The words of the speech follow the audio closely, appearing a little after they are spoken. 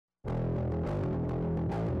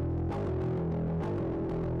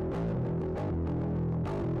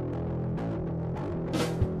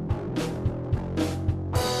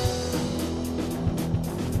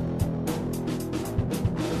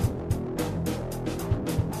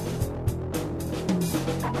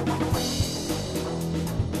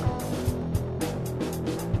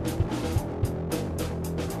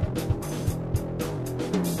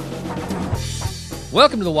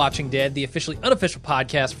Welcome to The Watching Dead, the officially unofficial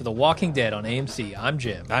podcast for The Walking Dead on AMC. I'm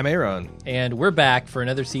Jim. I'm Aaron. And we're back for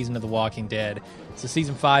another season of The Walking Dead. It's a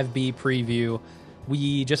Season 5B preview.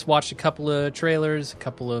 We just watched a couple of trailers, a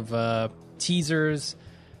couple of teasers,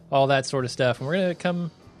 all that sort of stuff. And we're going to come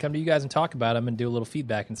to you guys and talk about them and do a little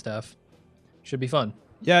feedback and stuff. Should be fun.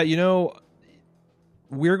 Yeah, you know,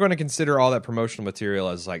 we're going to consider all that promotional material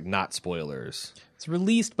as, like, not spoilers. It's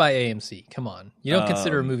released by AMC. Come on. You don't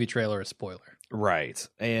consider a movie trailer a spoiler. Right.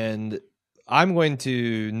 And I'm going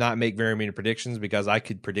to not make very many predictions because I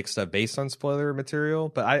could predict stuff based on spoiler material.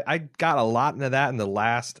 But I got a lot into that in the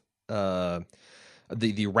last, the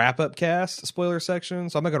wrap-up cast spoiler section.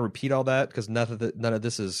 So I'm not going to repeat all that because none of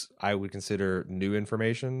this is, I would consider, new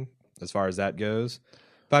information as far as that goes.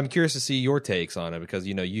 But I'm curious to see your takes on it because,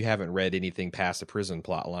 you know, you haven't read anything past the prison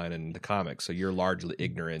plotline in the comics, so you're largely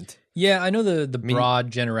ignorant. Yeah, I know the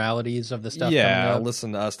broad generalities of the stuff. Yeah,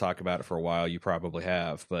 listen to us talk about it for a while. You probably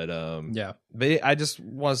have, but yeah. But I just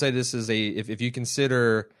want to say this is if you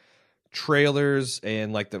consider trailers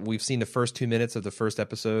and like we've seen the first 2 minutes of the first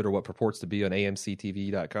episode or what purports to be on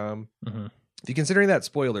AMCTV.com. Mm-hmm. If you're considering that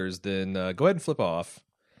spoilers, then go ahead and flip off,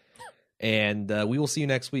 and we will see you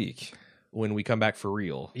next week when we come back for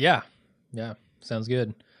real. Yeah, sounds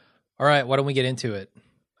good. All right, why don't we get into it?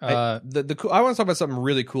 I want to talk about something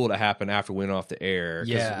really cool that happened after we went off the air.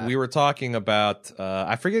 Yeah. We were talking about,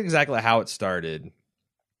 I forget exactly how it started,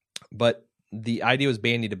 but the idea was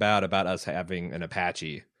bandied about us having an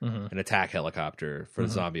Apache, an attack helicopter for the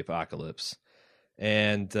zombie apocalypse.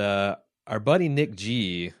 And our buddy Nick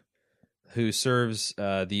G, who serves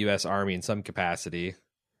the U.S. Army in some capacity,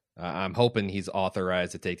 I'm hoping he's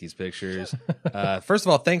authorized to take these pictures. First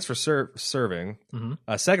of all, thanks for serving.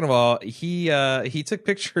 Mm-hmm. Second of all, he took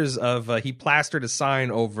pictures of, he plastered a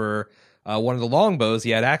sign over one of the longbows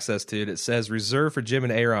he had access to that says "Reserved for Jim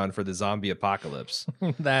and Aaron for the zombie apocalypse."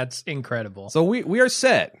 That's incredible. So we are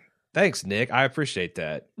set. Thanks, Nick. I appreciate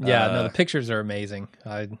that. Yeah, no, the pictures are amazing.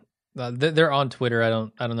 They're on Twitter. I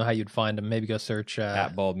don't know how you'd find them. Maybe go search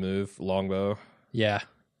at Bald Move Longbow. Yeah.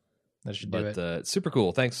 That should do it. Super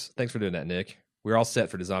cool. Thanks for doing that, Nick. We're all set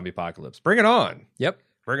for the zombie apocalypse. Bring it on. Yep.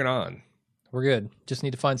 Bring it on. We're good. Just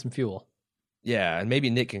need to find some fuel. Yeah, and maybe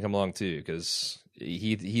Nick can come along too, because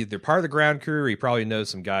they're part of the ground crew. Or he probably knows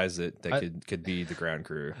some guys that could be the ground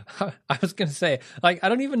crew. I was gonna say, like, I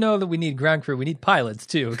don't even know that we need ground crew. We need pilots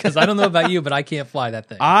too, because I don't know about you, but I can't fly that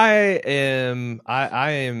thing.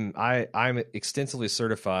 I'm extensively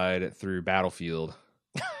certified through Battlefield.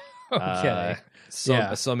 Okay.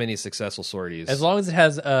 So many successful sorties. As long as it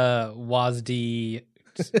has a WASD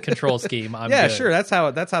control scheme, I'm yeah, good. Sure. That's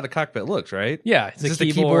how the cockpit looks, right? Yeah, it's just a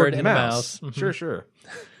keyboard and a mouse. Mm-hmm. Sure.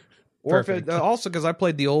 Or if it, also because I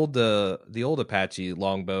played the old Apache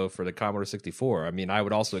longbow for the Commodore 64. I mean, I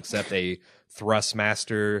would also accept a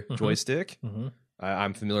Thrustmaster joystick. Mm-hmm.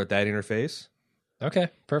 I'm familiar with that interface. Okay,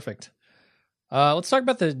 perfect. Let's talk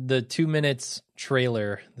about the 2 minutes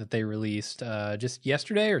trailer that they released just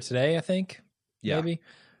yesterday or today, I think. Yeah. Maybe.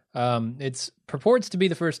 It's purports to be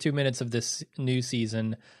the first 2 minutes of this new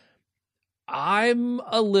season. I'm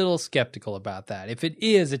a little skeptical about that. If it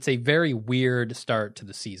is, it's a very weird start to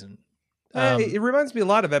the season. It reminds me a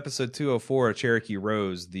lot of episode 204 of Cherokee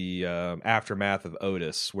Rose, the aftermath of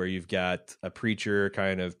Otis, where you've got a preacher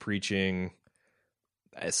kind of preaching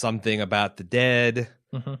something about the dead.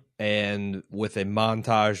 Mm-hmm. And with a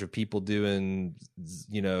montage of people doing,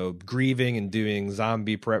 grieving and doing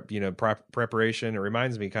zombie preparation, it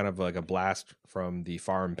reminds me kind of like a blast from the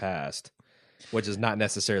farm past, which is not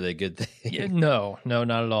necessarily a good thing. Yeah, no, not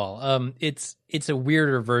at all. It's a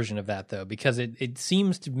weirder version of that though, because it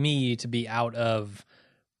seems to me to be out of,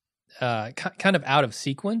 kind of out of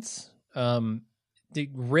sequence.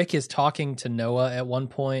 Rick is talking to Noah at one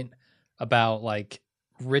point about like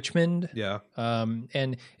Richmond. Yeah.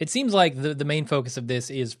 And it seems like the main focus of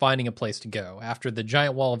this is finding a place to go after the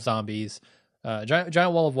giant wall of zombies, giant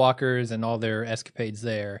wall of walkers and all their escapades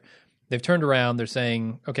there. They've turned around. They're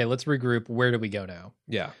saying, okay, let's regroup. Where do we go now?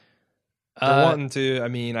 Yeah. They're wanting to,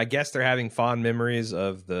 I guess they're having fond memories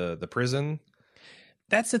of the prison.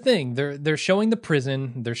 That's the thing. They're showing the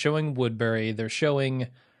prison. They're showing Woodbury. They're showing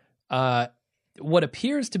what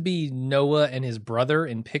appears to be Noah and his brother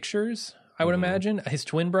in pictures. I would imagine his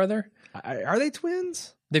twin brother. Are they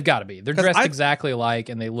twins? They've got to be. They're dressed exactly alike,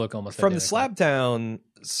 and they look almost from identical. The Slabtown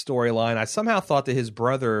storyline. I somehow thought that his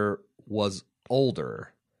brother was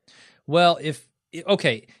older. Well, if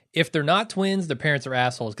they're not twins, their parents are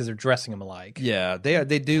assholes because they're dressing them alike. Yeah, they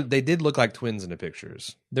did look like twins in the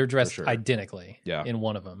pictures. They're dressed identically. Yeah. In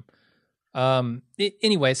one of them.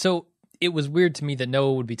 Anyway, so it was weird to me that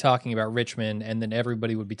Noah would be talking about Richmond and then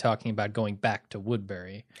everybody would be talking about going back to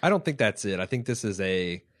Woodbury. I don't think that's it. I think this is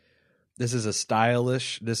a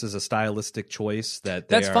stylistic choice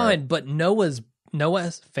that's fine, but Noah's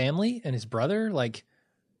family and his brother, like,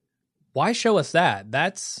 why show us that?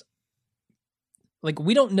 That's like,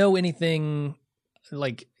 we don't know anything.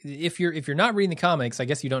 Like, if you're not reading the comics, I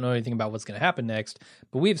guess you don't know anything about what's going to happen next,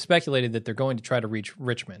 but we have speculated that they're going to try to reach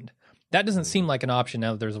Richmond. That doesn't seem like an option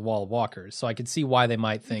now that there's a wall of walkers. So I could see why they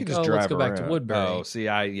might think, let's go back to Woodbury. Oh, see,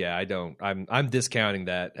 I don't. I'm discounting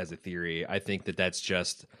that as a theory. I think that's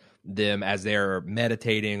just them as they're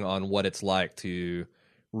meditating on what it's like to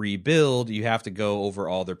rebuild. You have to go over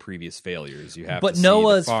all their previous failures. But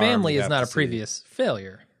Noah's family is not a previous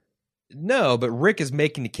failure. No, but Rick is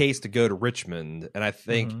making the case to go to Richmond, and I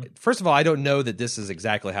think first of all, I don't know that this is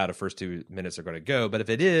exactly how the first 2 minutes are going to go. But if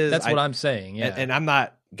it is, that's what I'm saying. Yeah, and I'm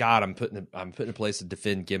not God. I'm putting in place to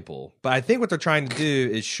defend Gimple, but I think what they're trying to do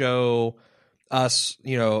is show us,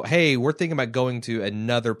 hey, we're thinking about going to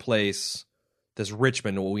another place, this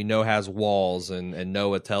Richmond, what we know has walls, and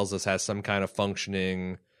Noah tells us has some kind of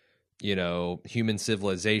functioning, human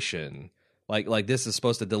civilization. Like this is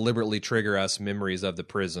supposed to deliberately trigger us memories of the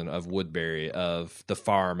prison, of Woodbury, of the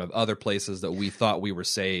farm, of other places that we thought we were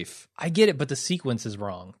safe. I get it, but the sequence is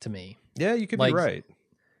wrong to me. Yeah, you could be right.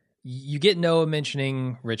 You get Noah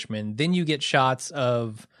mentioning Richmond, then you get shots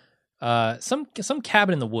of some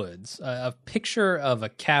cabin in the woods, a picture of a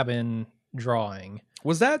cabin drawing.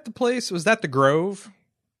 Was that the place? Was that the Grove?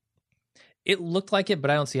 It looked like it,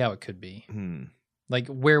 but I don't see how it could be. Like,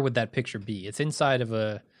 where would that picture be? It's inside of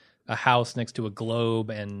a house next to a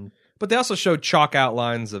globe, but they also showed chalk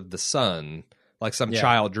outlines of the sun, like some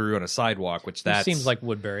child drew on a sidewalk, which seems like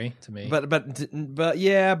Woodbury to me. But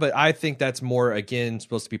yeah, but I think that's more, again,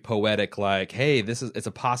 supposed to be poetic. Like, hey, it's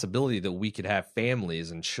a possibility that we could have families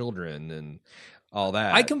and children and all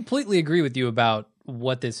that. I completely agree with you about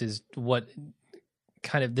what this is. What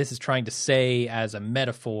kind of this is trying to say as a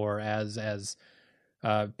metaphor, as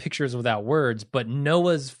pictures without words, but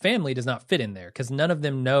Noah's family does not fit in there because none of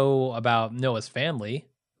them know about Noah's family.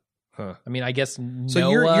 Huh. I mean, I guess so.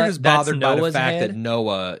 You're just bothered by the fact that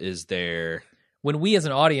Noah is there. When we as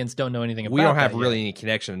an audience don't know anything about it. We don't have really any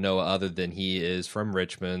connection to Noah other than he is from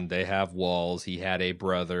Richmond. They have walls. He had a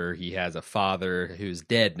brother. He has a father who's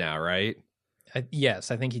dead now, right? Yes,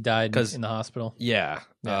 I think he died in the hospital. Yeah.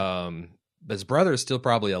 But his brother is still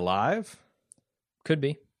probably alive? Could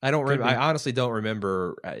be. I don't. I honestly don't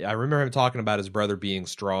remember. I remember him talking about his brother being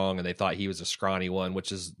strong, and they thought he was a scrawny one,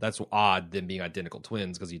 that's odd. Them being identical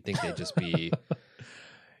twins, because you'd think they'd just be.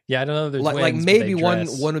 Yeah, I don't know. They're twins, like maybe one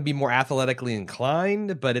would be more athletically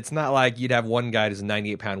inclined, but it's not like you'd have one guy who's a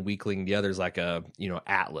 98-pound weakling, the other's like a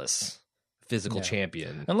Atlas physical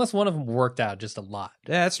champion. Unless one of them worked out just a lot.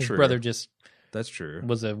 Yeah, that's his true. Brother just that's true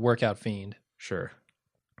was a workout fiend. Sure.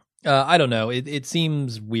 I don't know. It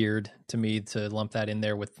seems weird to me to lump that in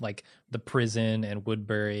there with like the prison and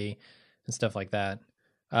Woodbury and stuff like that.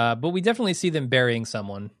 But we definitely see them burying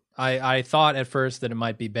someone. I thought at first that it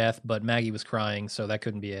might be Beth, but Maggie was crying, so that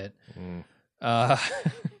couldn't be it. I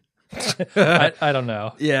don't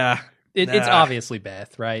know. Yeah. It's obviously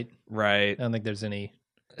Beth, right? Right. I don't think there's any.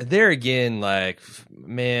 There again, like,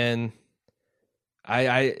 man,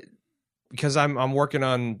 because I'm working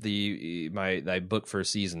on my book for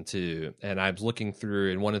season 2, and I'm looking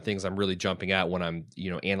through, and one of the things I'm really jumping out when I'm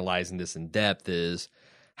analyzing this in depth is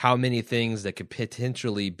how many things that could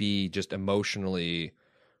potentially be just emotionally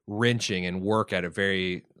wrenching and work at a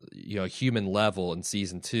very human level in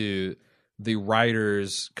season 2. The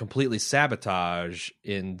writers completely sabotage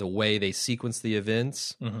in the way they sequence the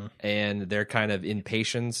events and their kind of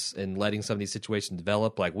impatience in letting some of these situations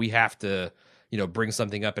develop. Like, we have to bring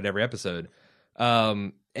something up at every episode.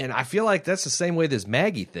 And I feel like that's the same way this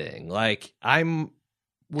Maggie thing. Like,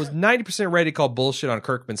 was 90% ready to call bullshit on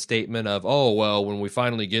Kirkman's statement of, oh, well, when we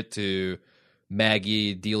finally get to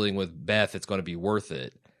Maggie dealing with Beth, it's going to be worth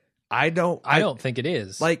it. I don't think it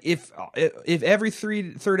is. Like, if every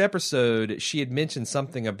third episode she had mentioned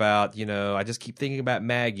something about, I just keep thinking about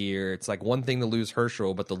Maggie, or it's like one thing to lose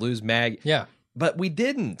Herschel, but to lose Maggie. Yeah. But we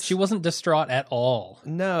didn't. She wasn't distraught at all.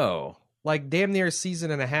 No. Like, damn near a season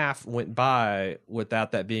and a half went by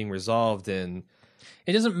without that being resolved, and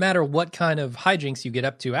it doesn't matter what kind of hijinks you get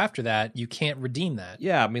up to after that, you can't redeem that.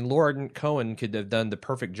 Yeah, I mean, Lauren Cohen could have done the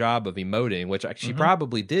perfect job of emoting, which she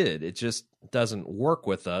probably did. It just doesn't work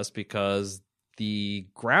with us because the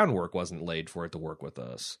groundwork wasn't laid for it to work with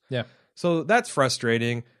us. Yeah. So that's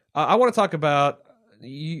frustrating. I want to talk about, do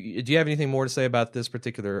you have anything more to say about this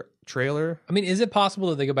particular trailer? I mean, is it possible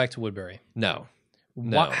that they go back to Woodbury? No.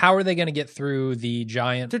 No. How are they going to get through the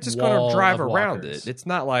giant? They're just going to drive around it. It's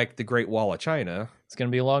not like the Great Wall of China. It's going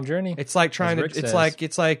to be a long journey. It's like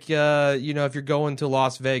it's like you know, if you're going to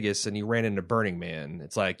Las Vegas and you ran into Burning Man,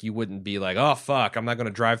 it's like you wouldn't be like, oh fuck, I'm not going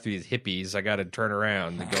to drive through these hippies. I got to turn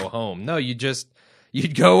around and go home. No, you'd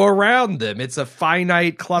go around them. It's a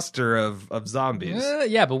finite cluster of zombies.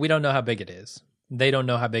 Yeah, but we don't know how big it is. They don't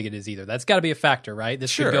know how big it is either. That's got to be a factor, right?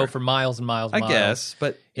 This could go for miles and miles and miles. I guess,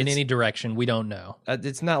 but in any direction, we don't know.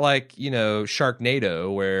 It's not like, you know,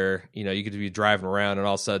 Sharknado where, you know, you could be driving around and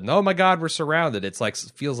all of a sudden, oh my God, we're surrounded. It's like,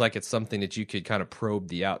 feels like it's something that you could kind of probe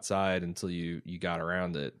the outside until you got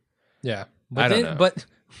around it. Yeah. I don't know.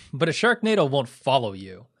 But a Sharknado won't follow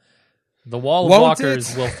you. The wall of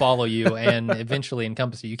walkers will follow you and eventually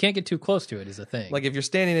encompass you. You can't get too close to it is a thing. Like if you're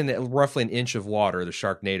standing in roughly an inch of water, the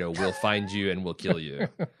Sharknado will find you and will kill you.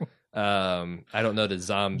 I don't know the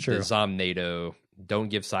Zomnado. Don't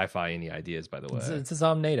give sci-fi any ideas, by the way. It's a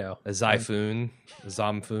Zomnado. A Zyphoon. A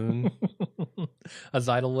Zomfoon. A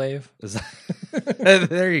Zidal wave.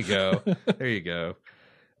 There you go. There you go.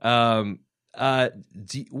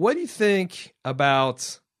 What do you think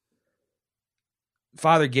about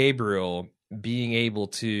Father Gabriel being able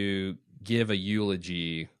to give a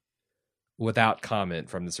eulogy without comment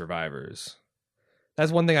from the survivors?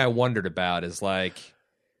 That's one thing I wondered about is like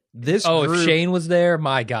this group, if Shane was there,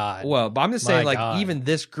 my God. Well, but I'm just saying even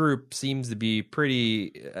this group seems to be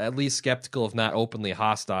pretty at least skeptical, if not openly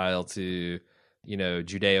hostile to, you know,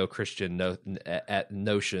 Judeo-Christian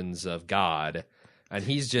notions of God. And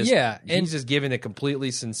he's just just giving a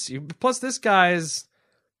completely sincere. Plus this guy's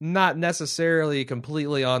not necessarily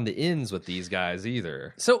completely on the ends with these guys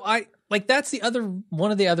either. So that's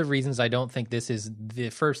one of the other reasons I don't think this is the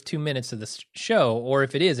first 2 minutes of the show, or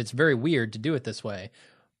if it is, it's very weird to do it this way,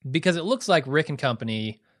 because it looks like Rick and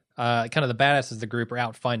company, kind of the badasses of the group, are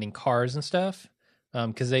out finding cars and stuff,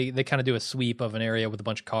 because they kind of do a sweep of an area with a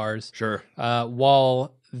bunch of cars. Sure.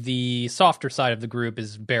 While the softer side of the group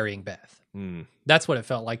is burying Beth. That's what it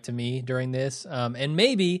felt like to me during this, and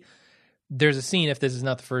maybe there's a scene, if this is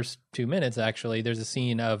not the first 2 minutes, actually, there's a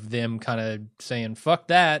scene of them kind of saying, fuck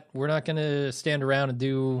that, we're not going to stand around and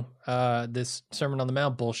do this Sermon on the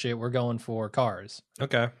Mount bullshit, we're going for cars.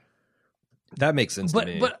 Okay. That makes sense to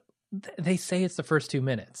me. But they say it's the first 2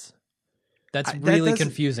 minutes. That's really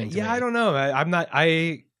confusing to me. Yeah, I don't know. I'm not...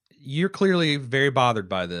 You're clearly very bothered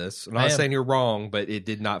by this. I'm not saying you're wrong, but it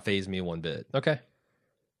did not faze me one bit. Okay.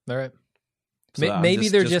 All right. So maybe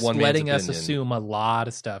they're just letting us assume a lot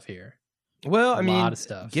of stuff here. Well, I mean, lot of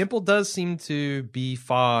stuff. Gimple does seem to be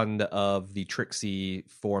fond of the tricksy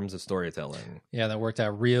forms of storytelling. Yeah, that worked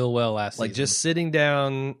out real well last season. Like just sitting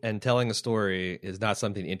down and telling a story is not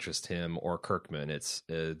something that interests him or Kirkman. It's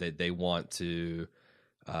they want to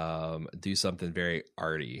do something very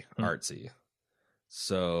artsy.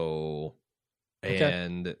 So,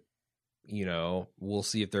 and you know, we'll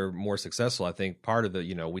see if they're more successful. I think part of the,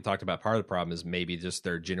 you know, we talked about part of the problem is maybe just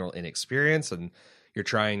their general inexperience, and you're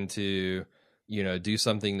trying to, you know, do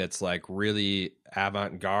something that's like really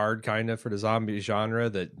avant-garde kind of for the zombie genre,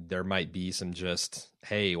 that there might be some just,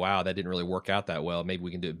 hey, wow, that didn't really work out that well. Maybe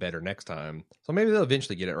we can do it better next time. So maybe they'll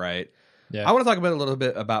eventually get it right. Yeah. I want to talk about a little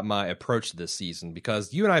bit about my approach to this season,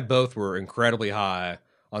 because you and I both were incredibly high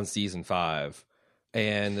on season 5.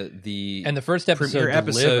 And the first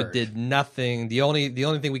episode did nothing. The only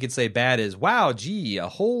thing we could say bad is, wow, gee, a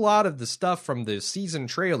whole lot of the stuff from the season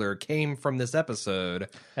trailer came from this episode.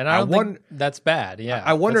 And I don't think that's bad. Yeah,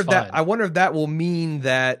 I wonder if that will mean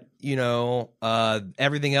that, you know,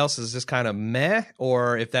 everything else is just kind of meh,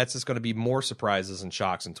 or if that's just going to be more surprises and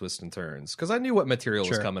shocks and twists and turns. Because I knew what material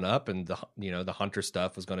was coming up, and the Hunter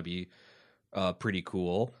stuff was going to be pretty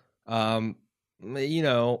cool. You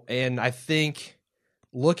know, and I think,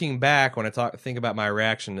 looking back, when I think about my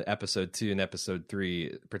reaction to episode 2 and episode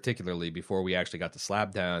 3, particularly before we actually got to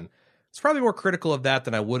Slabtown, it's probably more critical of that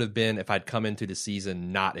than I would have been if I'd come into the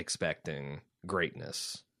season not expecting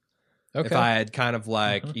greatness. Okay. If I had kind of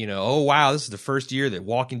like, you know, oh, wow, this is the first year that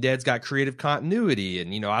Walking Dead's got creative continuity.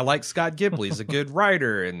 And, you know, I like Scott Gimple. He's a good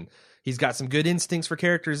writer, and he's got some good instincts for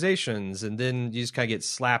characterizations. And then you just kind of get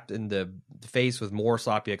slapped in the face with more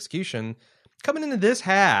sloppy execution. Coming into this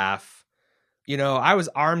half, you know, I was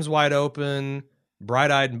arms wide open,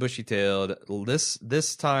 bright-eyed and bushy-tailed.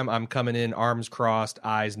 This time I'm coming in arms crossed,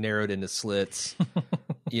 eyes narrowed into slits.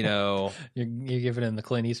 You know, you're giving him the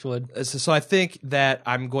Clint Eastwood. So I think that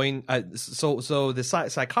I'm going. So the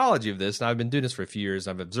psychology of this, and I've been doing this for a few years,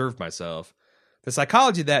 and I've observed myself. The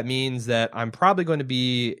psychology of that means that I'm probably going to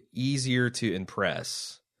be easier to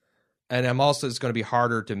impress, and it's going to be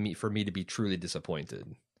harder for me to be truly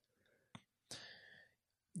disappointed.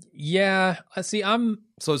 Yeah, see,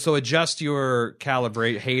 So adjust your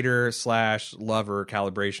hater / lover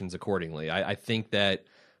calibrations accordingly. I think that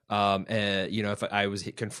if I was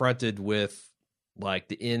confronted with like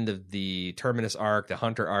the end of the Terminus arc, the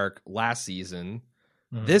Hunter arc last season,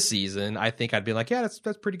 this season, I think I'd be like, yeah, that's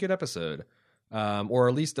pretty good episode. Or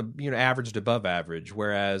at least averaged above average.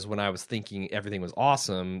 Whereas when I was thinking everything was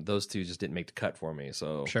awesome, those two just didn't make the cut for me.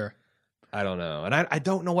 So sure, I don't know, and I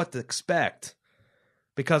don't know what to expect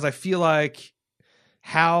because I feel like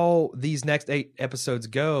how these next 8 episodes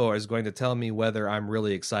go is going to tell me whether I'm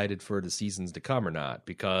really excited for the seasons to come or not.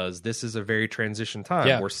 Because this is a very transition time.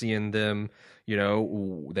 Yeah. We're seeing them.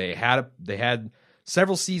 They had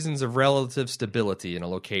several seasons of relative stability in a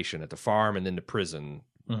location at the farm and then the prison.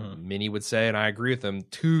 Many would say, and I agree with them,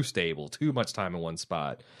 too stable, too much time in one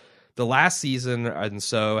spot. The last season and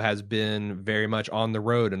so has been very much on the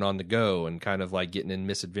road and on the go and kind of like getting in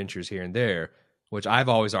misadventures here and there, which I've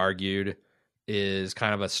always argued is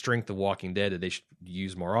kind of a strength of Walking Dead that they should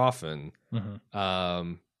use more often.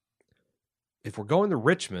 If we're going to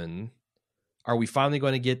Richmond, are we finally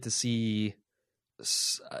going to get to see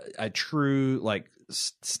a true like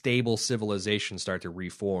stable civilization start to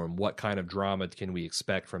reform? What kind of drama can we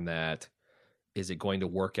expect from that? Is it going to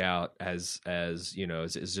work out as is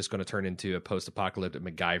just going to turn into a post-apocalyptic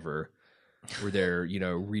MacGyver where they're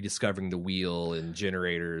rediscovering the wheel and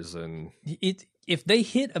generators? And if they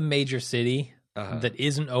hit a major city that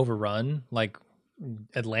isn't overrun like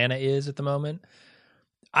Atlanta is at the moment,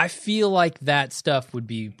 I feel like that stuff would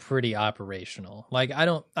be pretty operational. Like,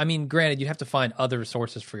 granted, you have to find other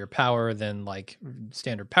sources for your power than like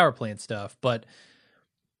standard power plant stuff, but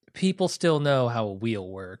people still know how a wheel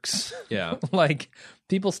works. Yeah. Like,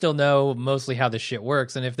 people still know mostly how this shit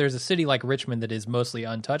works. And if there's a city like Richmond that is mostly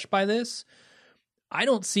untouched by this, I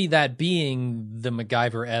don't see that being the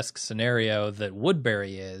MacGyver-esque scenario that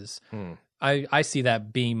Woodbury is. I see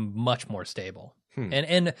that being much more stable.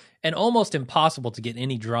 And almost impossible to get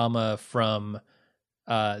any drama from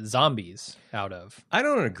zombies out of. I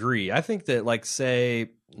don't agree. I think that, like, say,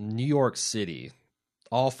 New York City,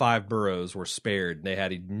 all 5 boroughs were spared. They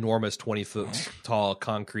had enormous 20-foot tall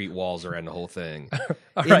concrete walls around the whole thing.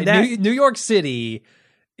 All right, New York City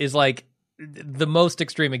is like the most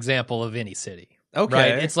extreme example of any city. Okay.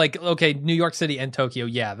 Right? It's like, okay, New York City and Tokyo,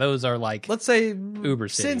 yeah, those are like, let's say uber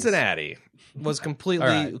cities. Cincinnati was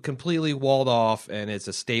completely walled off and it's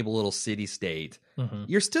a stable little city state.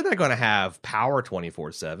 You're still not going to have power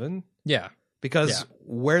 24/7. Yeah. Because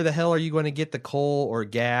where the hell are you going to get the coal or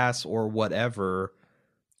gas or whatever,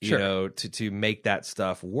 to make that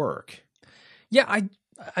stuff work? Yeah,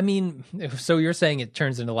 I mean, so you're saying it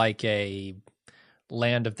turns into like a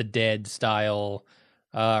Land of the Dead style,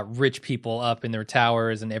 rich people up in their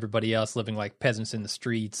towers and everybody else living like peasants in the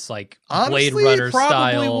streets, like honestly, Blade Runner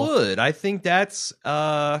probably style. Would. I think that's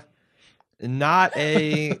not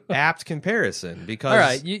a apt comparison because all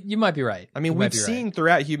right, you might be right. I mean, we've seen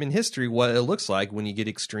throughout human history what it looks like when you get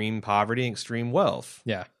extreme poverty and extreme wealth.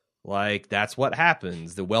 Yeah. Like, that's what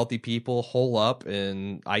happens. The wealthy people hole up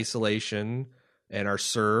in isolation and are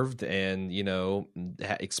served and,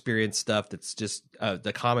 experience stuff that's just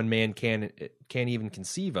the common man can't even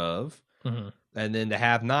conceive of. And then the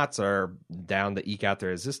have-nots are down to eke out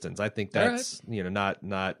their existence. I think that's,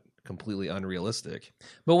 not completely unrealistic.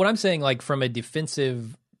 But what I'm saying, like, from a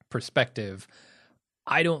defensive perspective,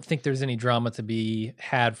 I don't think there's any drama to be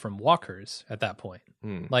had from walkers at that point.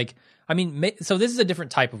 Like, I mean, so this is a different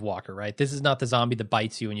type of walker, right? This is not the zombie that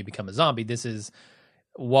bites you and you become a zombie. This is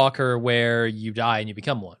walker where you die and you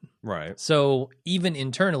become one. Right. So even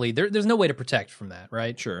internally, there's no way to protect from that,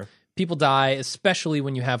 right? Sure. People die, especially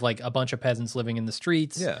when you have like a bunch of peasants living in the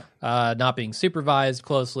streets, not being supervised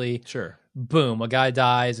closely. Sure. Boom, a guy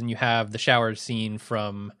dies and you have the shower scene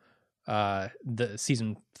from the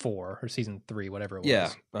season 4 or season 3, whatever it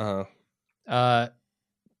was. Yeah.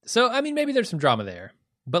 So, I mean, maybe there's some drama there.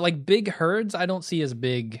 But, like, big herds, I don't see as a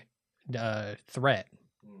big threat.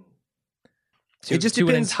 It just to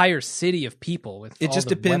depends. An entire city of people. It just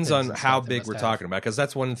depends on how big we're talking about. Because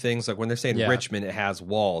that's one of the things, like, when they're saying Richmond, it has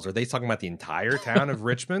walls. Are they talking about the entire town of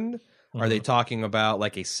Richmond? Are they talking about,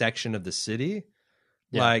 like, a section of the city?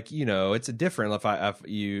 Yeah. Like, it's a different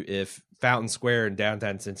if Fountain Square in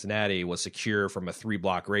downtown Cincinnati was secure from a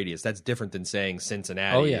 3-block radius, that's different than saying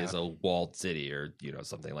Cincinnati is a walled city or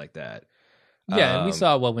something like that. Yeah, and we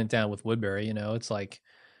saw what went down with Woodbury. It's like,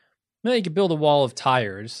 well, you could build a wall of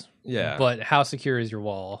tires. Yeah, but how secure is your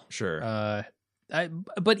wall? Sure.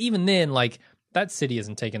 But even then, like, that city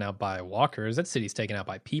isn't taken out by walkers. That city's taken out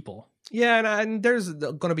by people. Yeah, and there's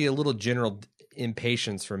going to be a little general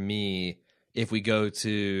impatience from me if we go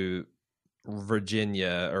to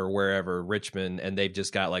Virginia or wherever, Richmond, and they've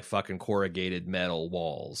just got like fucking corrugated metal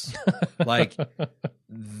walls. Like,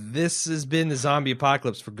 this has been the zombie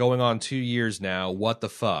apocalypse for going on 2 years now. What the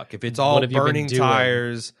fuck? If it's all burning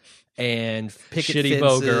tires and picket shitty fences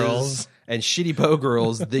bow girls and shitty bow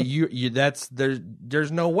girls,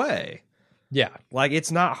 there's no way. Yeah. Like,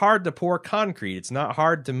 it's not hard to pour concrete. It's not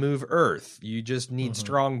hard to move earth. You just need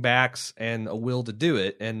strong backs and a will to do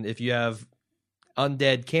it. And if you have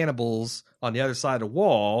undead cannibals on the other side of the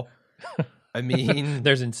wall, I mean,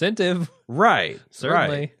 there's incentive. Right.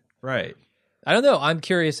 Certainly. Right. I don't know. I'm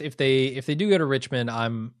curious if they do go to Richmond.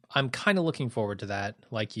 I'm kind of looking forward to that,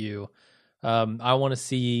 like you. I want to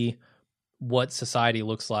see what society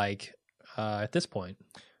looks like at this point.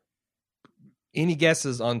 Any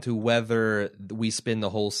guesses onto whether we spend the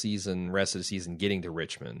whole rest of the season getting to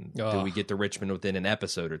Richmond? Do we get to Richmond within an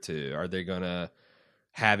episode or two? Are they going to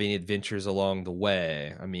have any adventures along the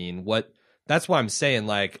way? I mean, that's why I'm saying,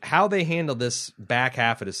 like, how they handle this back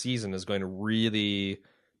half of the season is going to really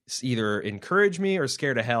either encourage me or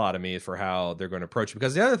scare the hell out of me for how they're going to approach it.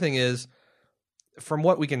 Because the other thing is, from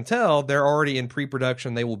what we can tell, they're already in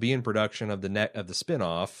pre-production. They will be in production of the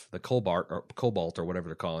spinoff, the Cobalt or whatever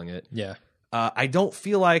they're calling it. Yeah. I don't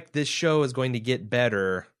feel like this show is going to get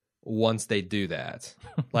better once they do that.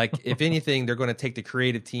 Like, if anything, they're going to take the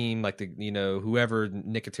creative team, like whoever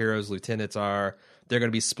Nicotero's lieutenants are, they're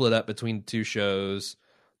going to be split up between two shows.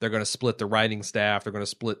 They're going to split the writing staff. They're going to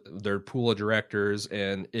split their pool of directors,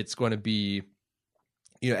 and it's going to be,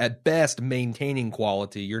 at best, maintaining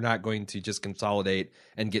quality. You're not going to just consolidate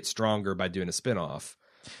and get stronger by doing a spinoff.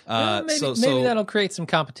 Maybe that'll create some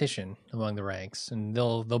competition among the ranks, and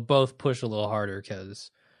they'll both push a little harder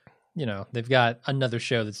because they've got another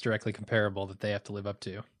show that's directly comparable that they have to live up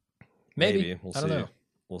to. Maybe. We'll I see. Don't know.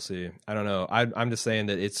 We'll see. I don't know. I'm just saying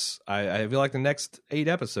that I feel like the next 8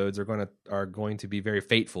 episodes are going to be very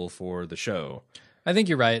fateful for the show. I think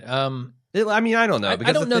you're right. I don't know.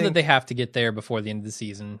 I don't know that they have to get there before the end of the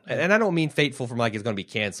season. And I don't mean fateful from like it's going to be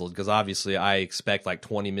canceled, because obviously I expect like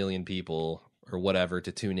 20 million people or whatever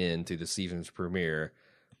to tune in to the season's premiere.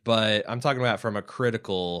 But I'm talking about from a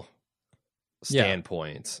critical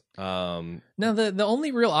standpoint. Now, the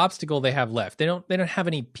only real obstacle they have left, they don't have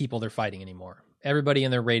any people they're fighting anymore. Everybody in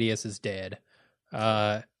their radius is dead.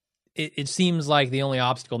 It seems like the only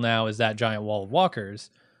obstacle now is that giant wall of walkers.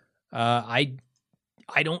 I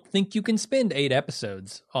don't think you can spend 8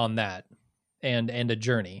 episodes on that and a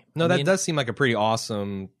journey. No, that does seem like a pretty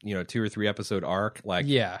awesome, 2 or 3 episode arc. Like,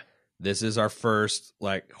 yeah. This is our first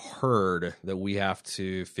herd that we have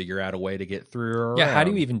to figure out a way to get through. Yeah, how do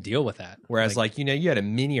you even deal with that? Whereas, you had a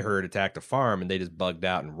mini herd attack the farm and they just bugged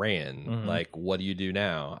out and ran. Mm-hmm. What do you do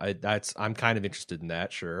now? I'm kind of interested in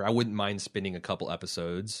that. Sure, I wouldn't mind spending a couple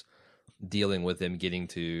episodes dealing with them getting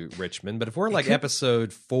to Richmond. But if we're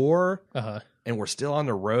episode 4 and we're still on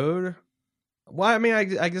the road, well, I mean,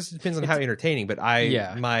 I guess it depends on how entertaining. But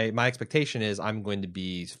my expectation is I'm going to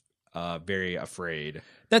be very afraid.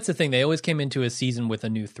 That's the thing. They always came into a season with a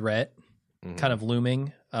new threat kind of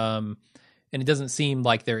looming. And it doesn't seem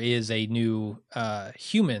like there is a new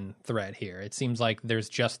human threat here. It seems like there's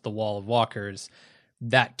just the wall of walkers.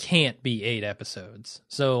 That can't be 8 episodes.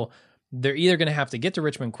 So they're either going to have to get to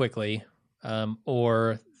Richmond quickly,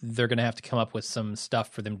 or they're going to have to come up with some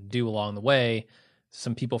stuff for them to do along the way,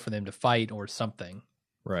 some people for them to fight or something.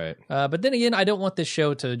 Right. But then again, I don't want this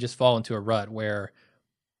show to just fall into a rut where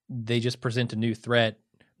they just present a new threat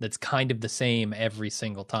that's kind of the same every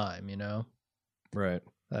single time, Right.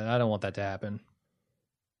 I don't want that to happen.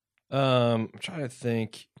 I'm trying to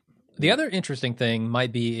think. The other interesting thing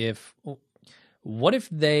might be what if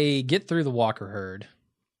they get through the walker herd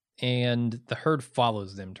and the herd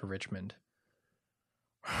follows them to Richmond?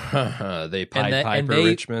 They Pied Piper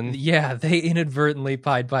Richmond? Yeah, they inadvertently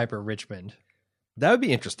Pied Piper Richmond. That would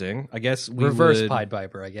be interesting. I guess we reverse Pied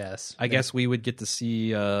Piper. I guess. I guess we would get to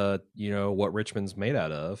see, what Richmond's made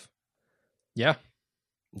out of. Yeah,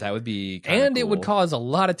 that would be, and cool. It would cause a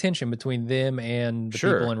lot of tension between them and the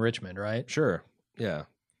people in Richmond, right? Sure. Yeah,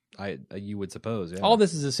 you would suppose. Yeah. All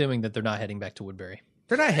this is assuming that they're not heading back to Woodbury.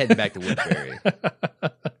 They're not heading back to Woodbury.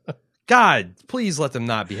 God, please let them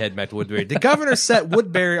not be heading back to Woodbury. The governor set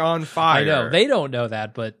Woodbury on fire. I know they don't know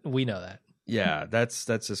that, but we know that. Yeah, that's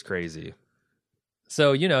just crazy.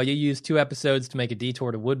 So, you use 2 episodes to make a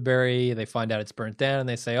detour to Woodbury. They find out it's burnt down, and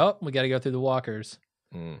they say, "Oh, we got to go through the walkers."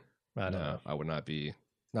 I don't know. I would not be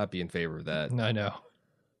in favor of that. I know.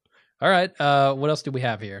 All right. What else do we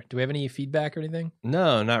have here? Do we have any feedback or anything?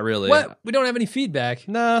 No, not really. What? We don't have any feedback?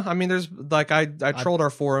 No. I mean, there's I trolled our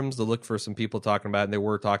forums to look for some people talking about it, and they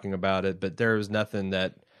were talking about it, but there was nothing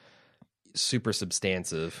that super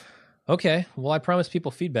substantive. Okay. Well, I promised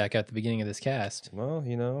people feedback at the beginning of this cast. Well,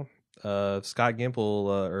 Scott Gimple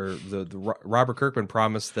or the Robert Kirkman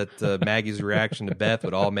promised that Maggie's reaction to Beth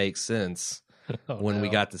would all make sense when we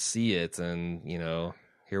got to see it, and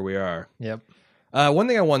here we are. Yep. One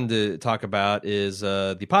thing I wanted to talk about is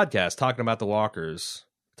the podcast talking about walkers,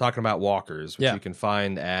 which you can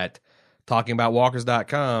find at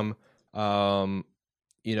talkingaboutwalkers.com.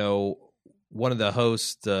 One of the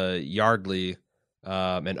hosts, Yardley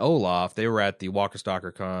and Olaf, they were at the Walker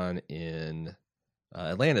Stalker Con in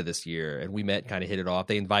Atlanta this year, and we met, kind of hit it off.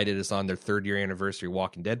 They invited us on their 3rd year anniversary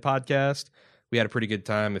Walking Dead podcast. We had a pretty good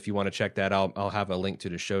time. If you want to check that out, I'll have a link to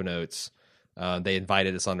the show notes. They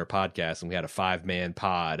invited us on their podcast, and we had a 5-man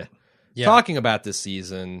pod talking about this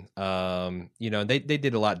season. They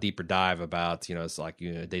did a lot deeper dive about, it's like,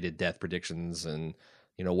 they did death predictions and,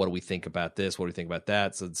 what do we think about this? What do we think about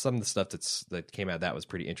that? So some of the stuff that came out of that was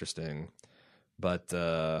pretty interesting. But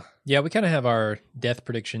we kind of have our death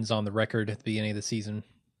predictions on the record at the beginning of the season.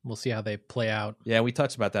 We'll see how they play out. Yeah, we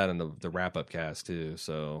touched about that in the wrap-up cast, too.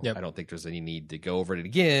 So I don't think there's any need to go over it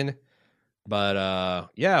again.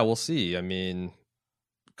 But, we'll see. I mean,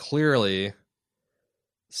 clearly,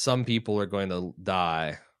 some people are going to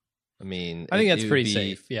die. I mean, I think that's pretty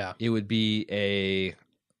safe, yeah. It would be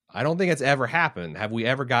I don't think it's ever happened. Have we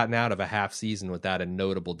ever gotten out of a half season without a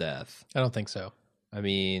notable death? I don't think so. I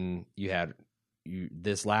mean,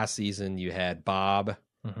 this last season, you had Bob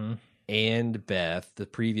and Beth. The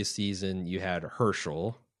previous season, you had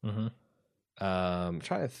Herschel. I'm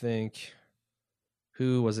trying to think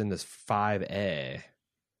who was in this 5A.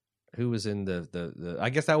 Who was in the I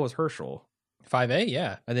guess that was Herschel. 5A,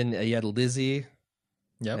 yeah. And then you had Lizzie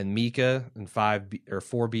and Mika in 5B or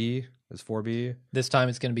 4B. Is 4B. This time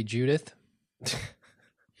it's going to be Judith.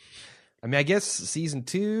 I mean, I guess season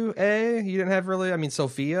 2A, you didn't have really,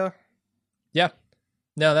 Sophia. Yeah.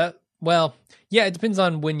 No, it depends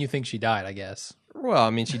on when you think she died, I guess. Well, I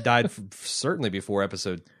mean, she died certainly before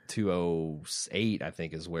episode 208, I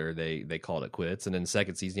think, is where they called it quits. And then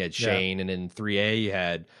second season, you had Shane. And in 3A, you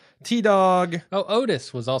had T-Dog. Oh,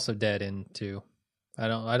 Otis was also dead in 2. I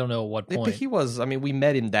don't know at what point. But he was, we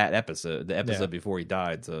met him the episode before he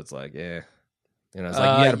died. So it's like, it's like you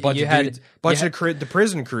had a bunch of dudes, the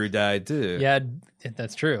prison crew died too. Yeah,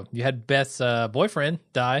 that's true. You had Beth's boyfriend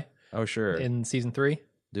die. Oh, sure. In season 3.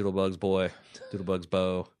 Doodlebug's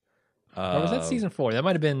beau. Or was that season 4? That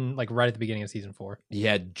might have been like right at the beginning of season 4. You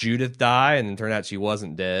had Judith die, and it turned out she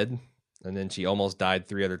wasn't dead. And then she almost died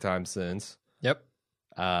 3 other times since. Yep.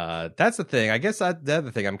 That's the thing. I guess the other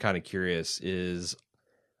thing I'm kind of curious is,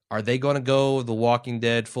 are they going to go the Walking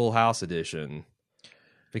Dead Full House edition?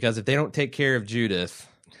 Because if they don't take care of Judith,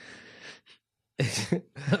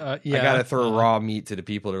 I gotta throw raw meat to the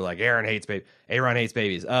people that are like, Aaron hates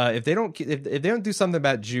babies. If they don't do something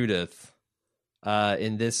about Judith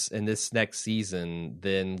in this next season,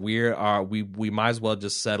 then we might as well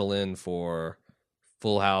just settle in for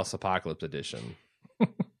Full House Apocalypse edition.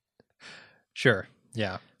 Sure.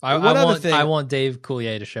 Yeah. I want Dave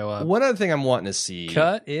Coulier to show up. One other thing I'm wanting to see.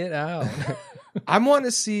 Cut it out. I want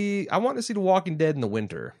to see The Walking Dead in the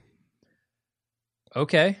winter.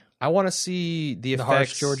 Okay. I want to see the effects.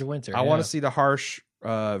 Harsh Georgia winter. I want to see the harsh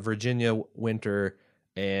Virginia winter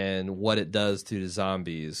and what it does to the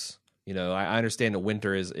zombies. I understand that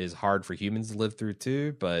winter is hard for humans to live through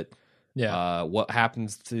too, but what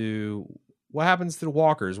happens to the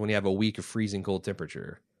walkers when you have a week of freezing cold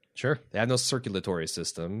temperature? Sure. They have no circulatory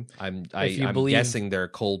system. I'm guessing they're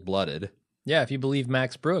cold-blooded. Yeah, if you believe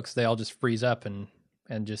Max Brooks, they all just freeze up and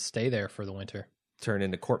just stay there for the winter. Turn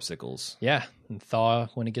into corpsicles. Yeah, and thaw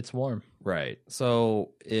when it gets warm. Right.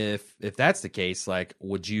 So if that's the case, like,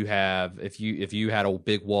 would you have, if you had a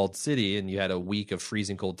big walled city and you had a week of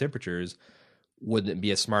freezing cold temperatures, wouldn't it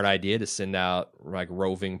be a smart idea to send out like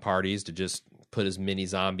roving parties to just put as many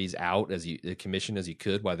zombies out as you commission as you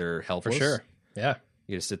could while they're helpless? For sure. Yeah.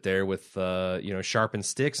 You just sit there with sharpened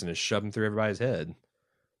sticks and just shove them through everybody's head.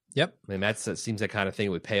 Yep. I mean, that seems that kind of thing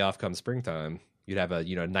that would pay off come springtime. You'd have a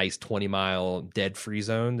nice 20-mile dead free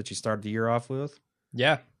zone that you started the year off with.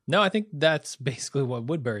 Yeah. No, I think that's basically what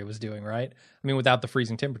Woodbury was doing, right? I mean, without the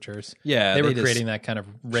freezing temperatures. Yeah. They were creating that kind of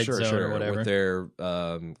red zone or whatever. With their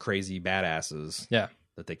crazy badasses. Yeah.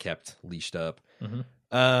 That they kept leashed up. Mm-hmm.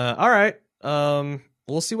 All right.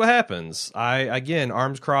 We'll see what happens. Again,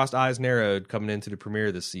 arms crossed, eyes narrowed, coming into the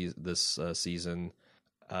premiere this season.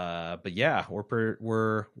 But yeah,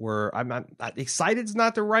 I'm excited's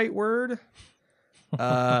not the right word.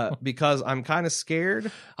 Because I'm kind of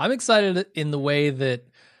scared. I'm excited in the way that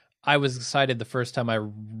I was excited the first time I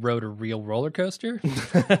rode a real roller coaster.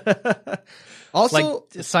 Also,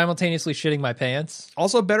 like simultaneously shitting my pants.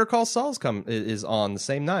 Also, Better Call Saul's is on the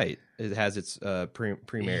same night. It has its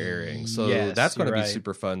premiere airing, so Yes, that's going to be right.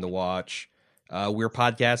 super fun to watch. We're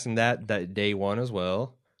podcasting that day one as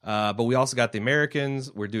well, but we also got The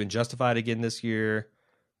Americans. We're doing Justified again this year,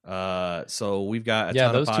 so we've got a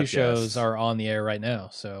ton those of podcasts. two shows are on the air right now.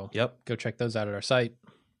 So go check those out at our site,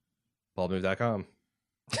 baldmove.com.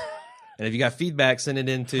 And if you got feedback, send it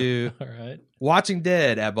into all right.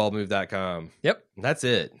 watchingdead@baldmove.com. Yep. That's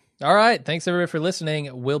it. All right. Thanks everybody for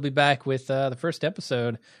listening. We'll be back with the first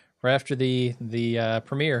episode right after the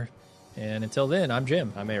premiere. And until then, I'm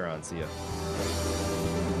Jim. I'm Aaron. See ya.